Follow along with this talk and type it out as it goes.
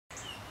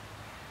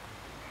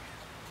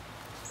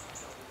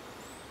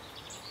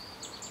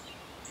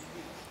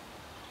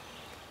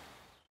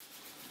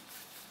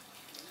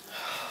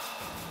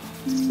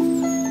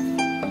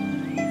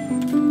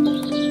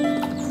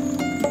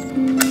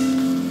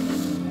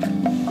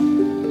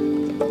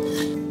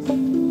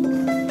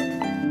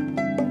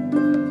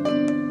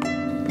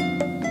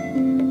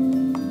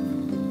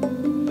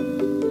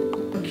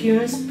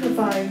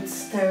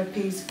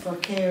therapies for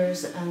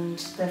carers and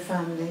their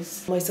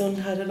families. My son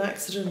had an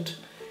accident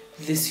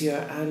this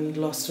year and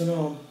lost an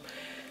arm,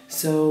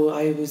 so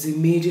I was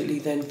immediately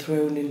then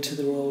thrown into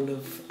the role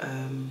of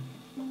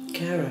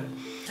carer.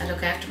 I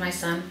look after my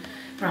son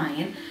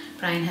Brian.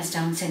 Brian has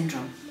Down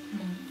syndrome,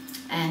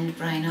 and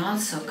Brian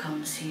also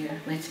comes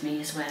here with me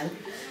as well,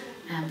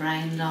 and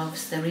Brian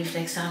loves the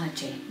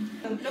reflexology.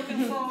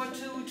 Looking forward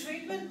to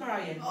treatment,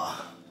 Brian?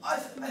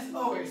 As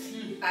always.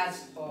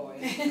 As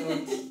always.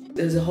 Good.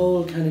 There's a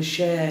whole kind of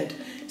shared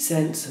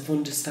sense of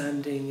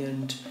understanding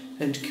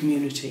and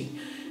community.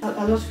 A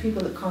lot of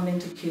people that come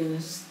into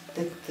Ciunas,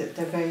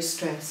 they're very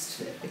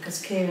stressed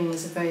because caring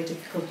is a very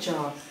difficult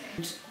job.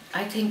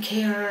 I think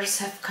carers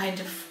have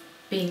kind of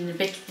been a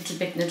little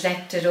bit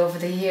neglected over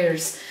the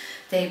years.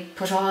 They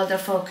put all their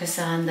focus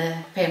on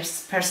the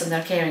person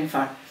they're caring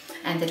for,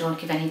 and they don't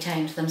give any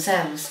time to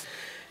themselves.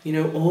 You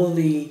know, all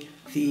the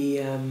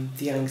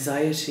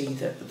anxiety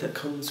that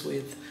comes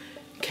with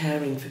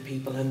caring for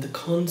people and the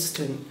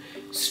constant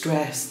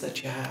stress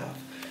that you have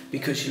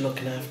because you're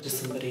looking after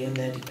somebody and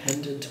they're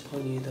dependent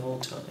upon you the whole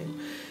time,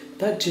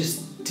 that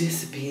just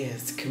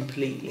disappears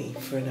completely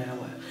for an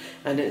hour,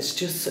 and it's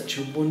just such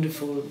a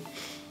wonderful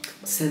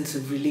sense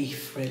of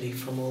relief really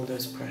from all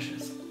those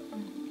pressures.